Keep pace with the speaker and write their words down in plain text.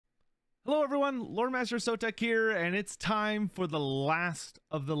Hello everyone, Loremaster Sotek here, and it's time for the last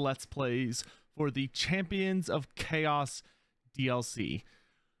of the Let's Plays for the Champions of Chaos DLC.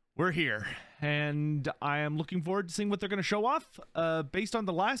 We're here, and I am looking forward to seeing what they're going to show off. Based on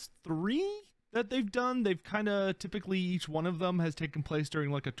the last three that they've done, they've kind of typically, each one of them has taken place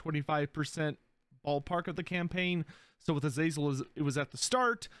during like a 25% ballpark of the campaign. So with Azazel, it was at the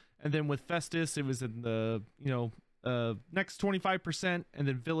start, and then with Festus, it was in the, next 25%, and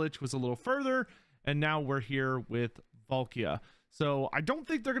then Village was a little further, and now we're here with Valkia. So I don't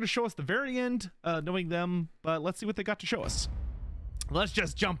think they're going to show us the very end, knowing them, but let's see what they got to show us. Let's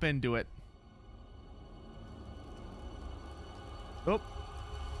just jump into it. Oh,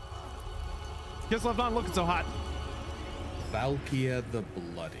 Kislev not looking so hot. Valkia the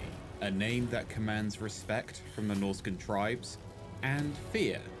Bloody, a name that commands respect from the Norscan tribes and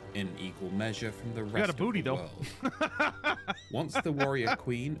fear in equal measure from the rest of the world. Once the warrior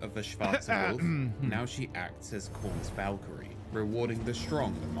queen of the Schwarze Wolf, now she acts as Khorne's Valkyrie, rewarding the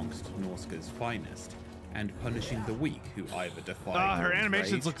strong amongst Norsca's finest, and punishing the weak who either defy her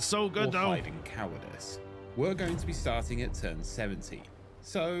animations look so good or though. hide in cowardice. We're going to be starting at turn 70,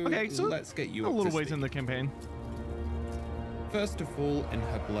 so let's get you a up little to ways speed. in the campaign. First of all, in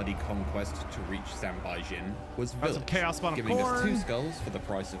her bloody conquest to reach Zambijin was Village, Chaos spawn of giving us Khorne. 2 skulls for the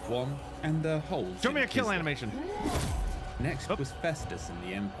price of 1, and the whole. Show me a kill animation. Next was Festus in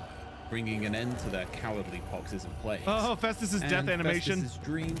the Empire, bringing an end to their cowardly poxes and plagues. Oh, Festus's death animation. Festus's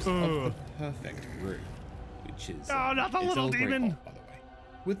dreams of the perfect brew, which is not the little demon. Hot, by the way.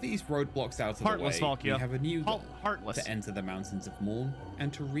 With these roadblocks out of Heartless the way, Valkia. we have a new goal: Heartless. to enter the Mountains of Morn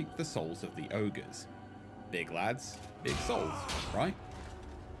and to reap the souls of the ogres. Big lads, big souls, right?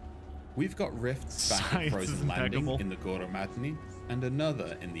 We've got rifts back at Frozen Landing in the Loremaster and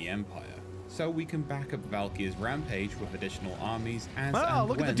another in the Empire, so we can back up Valky's rampage with additional armies as and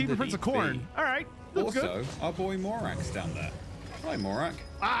look at the Demon Prince of Khorne. All right, also, our boy Morak's down there. Hi, Morak.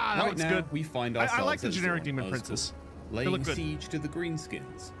 That looks good. We find ourselves I like the generic Zorn Demon Uzgul, Princes. laying siege to the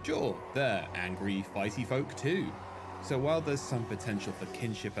Greenskins. Sure, they're angry, fighty folk too. So while there's some potential for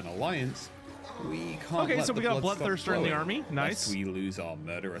kinship and alliance, we can't let so we got Bloodthirster in the army. Nice. lest we lose our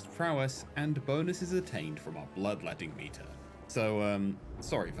murderous prowess and bonuses attained from our bloodletting meter. So,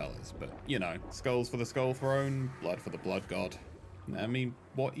 sorry fellas, but you know, skulls for the Skull Throne, blood for the Blood God. I mean,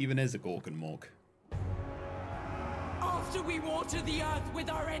 what even is a Gorgonmork? After we water the earth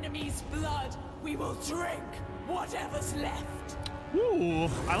with our enemy's blood, we will drink whatever's left. Ooh,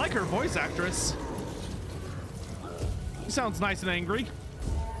 I like her voice actress. She sounds nice and angry.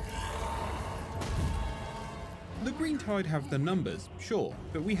 The Green Tide have the numbers, sure,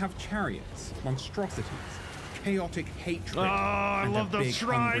 but we have chariots, monstrosities, chaotic hatred, I and love a the big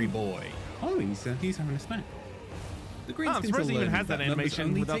shrine. hungry boy. Oh, he's having a snack. The Greenskins surprised are he even learning has that animation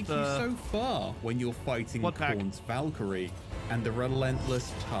only without take the you so far when you're fighting blood pack. Khorne's Valkyrie and the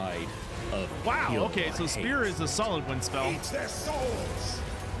relentless tide of pure Okay, so Spear hate. is a solid wind spell. Eat their souls.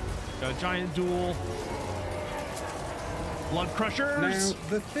 Got a giant duel. Blood crushers. Now,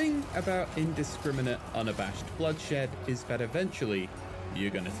 the thing about indiscriminate, unabashed bloodshed is that eventually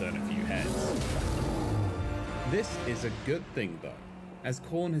you're going to turn a few heads. This is a good thing, though, as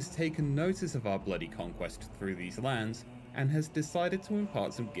Khorne has taken notice of our bloody conquest through these lands and has decided to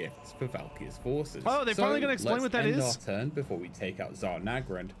impart some gifts for Valky's forces. Oh, they're finally going to explain what that is? Let's end our turn before we take out Tsar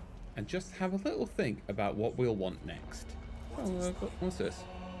Nagrand and just have a little think about what we'll want next. Oh, what's this?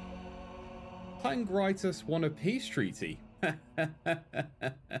 Tangritus won a peace treaty.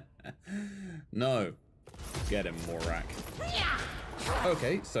 No. Get him, Morak.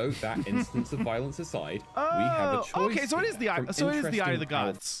 Okay, so that instance of violence aside, we have a choice. Okay, so it is the eye. So it is the Eye of the interesting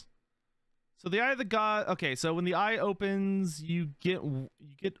Gods. So the Eye of the God. Okay, so when the eye opens, you get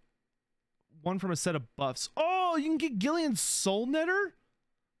one from a set of buffs. Oh, you can get Gillian's Soul Netter.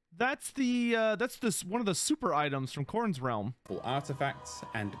 That's one of the super items from Khorne's realm. Artifacts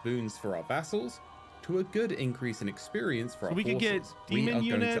and boons for our vassals, to a good increase in experience for our we forces. can get demon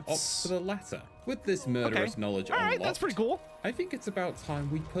we are going to opt units. for the latter. With this murderous knowledge All right, unlocked, that's pretty cool. I think it's about time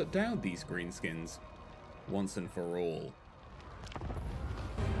we put down these greenskins once and for all.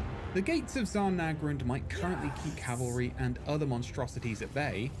 The gates of Tsar Nagrand might currently keep cavalry and other monstrosities at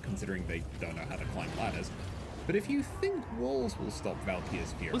bay, considering they don't know how to climb ladders. But if you think walls will stop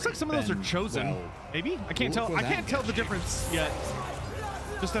Valky's fury, Looks like some of those are then, chosen. well, Maybe I can't tell. I can't tell the difference yet.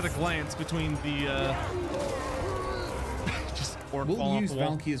 Just at a glance between the we'll use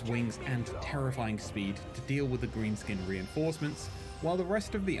Valky's wings and terrifying speed to deal with the greenskin reinforcements, while the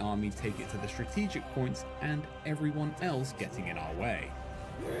rest of the army take it to the strategic points and everyone else getting in our way.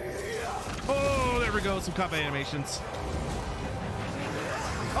 Oh, there we go. Some combat animations.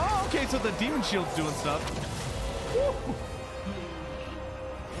 Oh, okay, so the demon shield's doing stuff. Woo.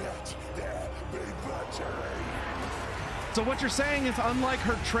 So what you're saying is, unlike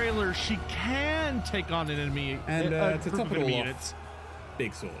her trailer, she can take on an enemy and to top it all units. Off,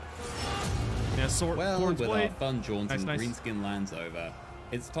 big sword. Yeah, sword. Well, with blade. our fun jaunt Nice, and nice. Greenskin lands over,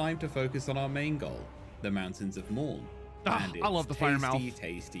 it's time to focus on our main goal, the Mountains of Morn. And I love the fire mouth.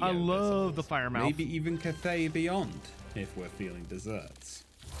 Tasty I love souls. the fire mouth. Maybe even Cathay Beyond, if we're feeling desserts.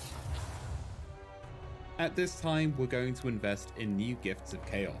 At this time, we're going to invest in new Gifts of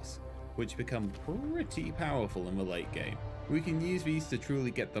Chaos, which become pretty powerful in the late game. We can use these to truly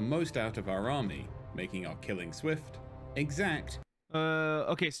get the most out of our army, making our killing swift, exact.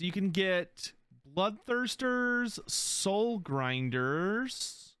 Okay, so you can get Bloodthirsters, Soul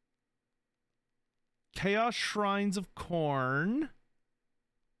Grinders, Chaos Shrines of Khorne,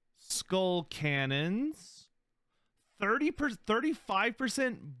 Skull Cannons,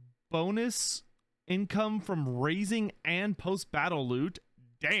 35% bonus income from raising and post-battle loot.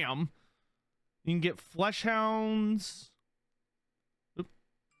 Damn. You can get Flesh Hounds.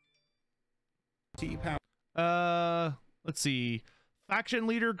 Let's see. Faction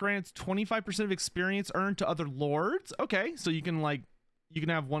leader grants 25% of experience earned to other lords. Okay, so you can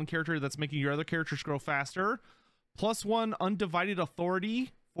have one character that's making your other characters grow faster. +1 undivided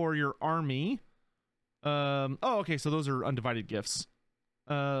authority for your army. Oh, okay, so those are undivided gifts.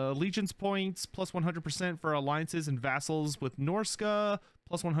 Allegiance points, +100% for alliances and vassals with Norska,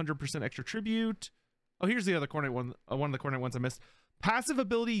 +100% extra tribute. Oh, here's the other coordinate one. One of the coordinate ones I missed. Passive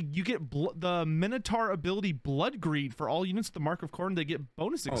ability, you get the Minotaur ability Blood Greed for all units with the Mark of Khorne. They get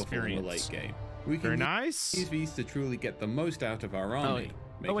bonus experience. In the late game. We can Very nice. Use these to truly get the most out of our army.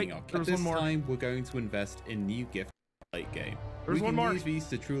 Making our there's one more. At this time, we're going to invest in new gifts in the late game. There's one more. We can use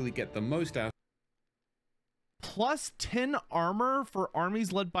these to truly get the most out. +10 armor for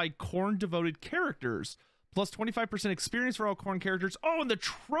armies led by Khorne devoted characters. +25% experience for all Khorne characters. Oh, and the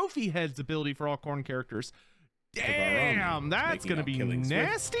Trophy Heads ability for all Khorne characters. Damn, that's gonna be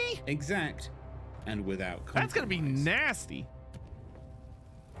nasty. Swift, exact, and without compromise. That's gonna be nasty.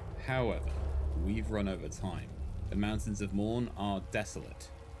 However, we've run over time. The Mountains of Morn are desolate,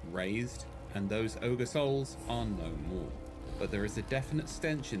 razed, and those ogre souls are no more. But there is a definite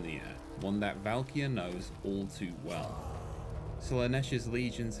stench in the air, one that Valkia knows all too well. Slaanesh's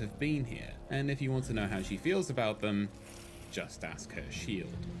legions have been here, and if you want to know how she feels about them, just ask her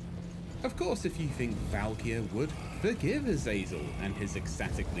shield. Of course, if you think Valkia would forgive Azazel and his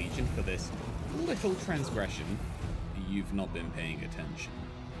ecstatic legion for this little transgression, you've not been paying attention.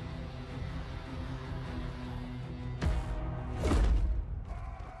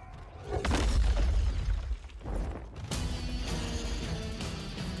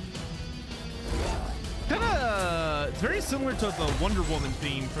 It's very similar to the Wonder Woman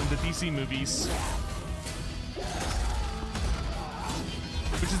theme from the DC movies,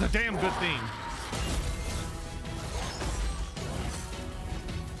 which is a damn good theme.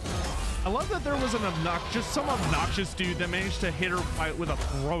 I love that there was some obnoxious dude that managed to hit her with a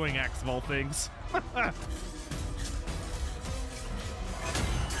throwing axe of all things.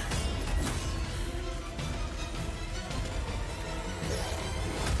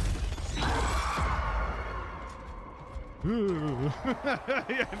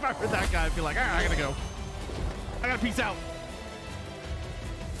 If I were that guy, I'd be like, all right, I gotta go. I gotta peace out.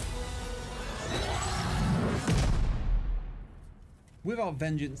 With our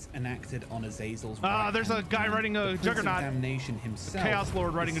vengeance enacted on Azazel's there's a guy riding a juggernaut. Damnation himself, Chaos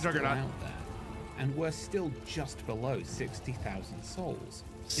Lord riding a juggernaut. Out there, and we're still just below 60,000 souls.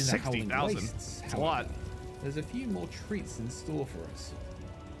 In 60,000. That's a lot. There's a few more treats in store for us.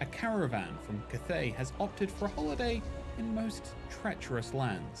 A caravan from Cathay has opted for a holiday in most treacherous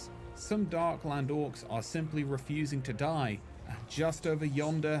lands. Some Darkland orcs are simply refusing to die. Just over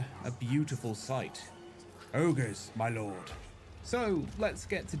yonder, a beautiful sight. Ogres, my lord. So let's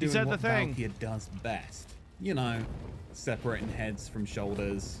get to doing what Valkia does best. You know, separating heads from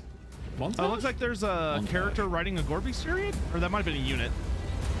shoulders. Montage? Oh, it looks like there's a character riding a Gorbis chariot, or that might have been a unit.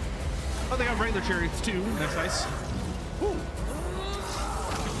 Oh, they got regular chariots too. That's nice. Ooh.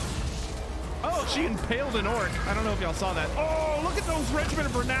 Oh, she impaled an orc. I don't know if y'all saw that. Oh, look at those regiment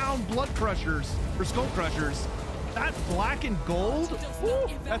of renowned blood crushers, or skull crushers. That black and gold. Ooh,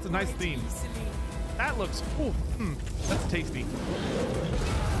 that's a nice theme. That looks, ooh, that's tasty.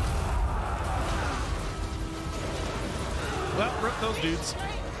 Well, rip those dudes.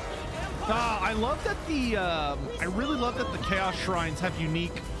 I love that I really love that the Chaos Shrines have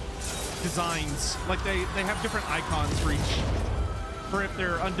unique designs. Like they have different icons for each, for if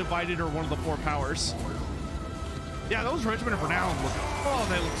they're undivided or one of the 4 powers. Yeah, those Regiment of Renown look, oh,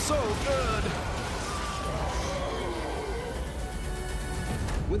 they look so good.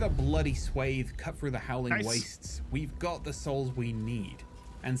 With a bloody swathe cut through the howling Nice. wastes, we've got the souls we need.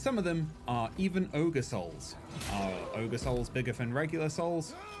 And some of them are even ogre souls. Are ogre souls bigger than regular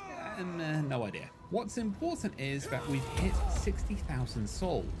souls? No idea. What's important is that we've hit 60,000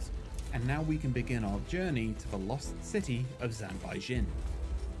 souls, and now we can begin our journey to the lost city of Zanbaijin.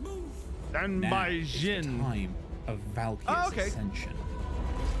 Zanbaijin. Time of Valkia's ascension.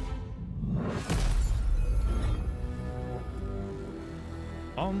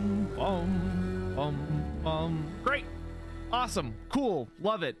 Great. Awesome. Cool.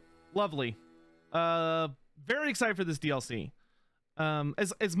 Love it. Lovely. Very excited for this DLC.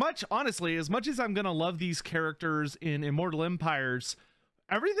 As much, honestly, as much as I'm gonna love these characters in Immortal Empires,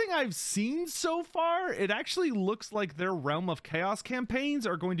 everything I've seen so far, it actually looks like their Realm of Chaos campaigns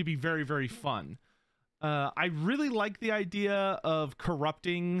are going to be very, very fun. I really like the idea of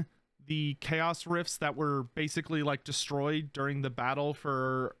corrupting the Chaos Rifts that were basically like destroyed during the battle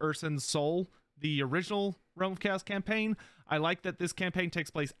for Ursun's soul, the original Realm of Chaos campaign. I like that this campaign takes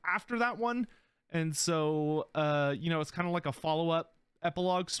place after that one. And so, you know, it's kind of like a follow-up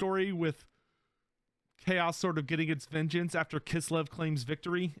epilogue story with Chaos sort of getting its vengeance after Kislev claims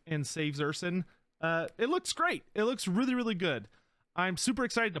victory and saves Ursun. It looks great. It looks really, really good. I'm super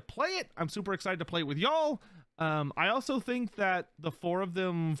excited to play it. I'm super excited to play it with y'all. I also think that the four of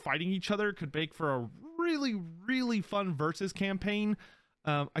them fighting each other could make for a really, really fun versus campaign.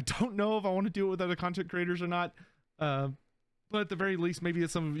 I don't know if I want to do it with other content creators or not. But at the very least, maybe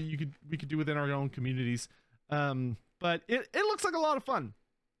it's something we could do within our own communities. But it looks like a lot of fun.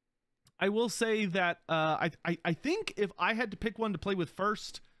 I will say that I think if I had to pick one to play with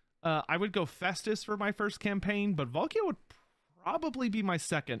first, I would go Festus for my first campaign, but Valkia would probably be my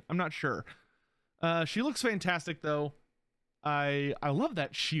second. I'm not sure. She looks fantastic though. I love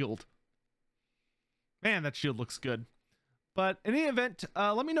that shield. Man, that shield looks good. But in any event,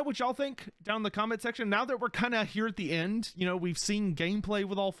 let me know what y'all think down in the comment section. Now that we're kind of here at the end, you know, we've seen gameplay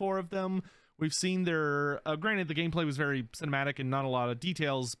with all four of them. We've seen their, granted the gameplay was very cinematic and not a lot of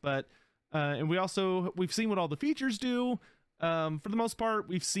details, but, and we've seen what all the features do. For the most part,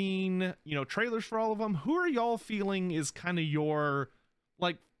 we've seen, you know, trailers for all of them. Who are y'all feeling is kind of your,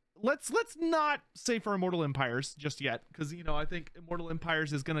 like, let's not say for Immortal Empires just yet, because, you know, I think Immortal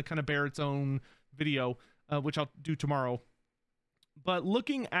Empires is going to kind of bear its own video, which I'll do tomorrow. But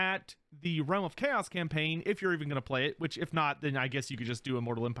looking at the Realm of Chaos campaign, if you're even going to play it, which if not, then I guess you could just do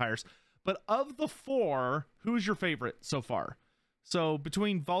Immortal Empires. But of the four, who's your favorite so far? So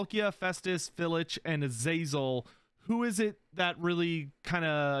between Valkia, Festus, Village, and Azazel, who is it that really kind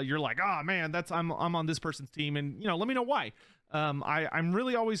of you're like, oh man, I'm on this person's team, and you know, let me know why. I'm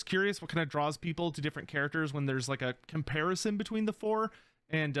really always curious what kind of draws people to different characters when there's like a comparison between the four,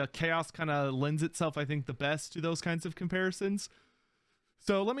 and Chaos kind of lends itself, I think, the best to those kinds of comparisons.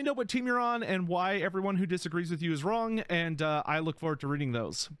 So let me know what team you're on and why everyone who disagrees with you is wrong, and I look forward to reading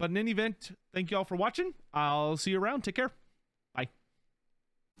those. But in any event, thank you all for watching. I'll see you around. Take care.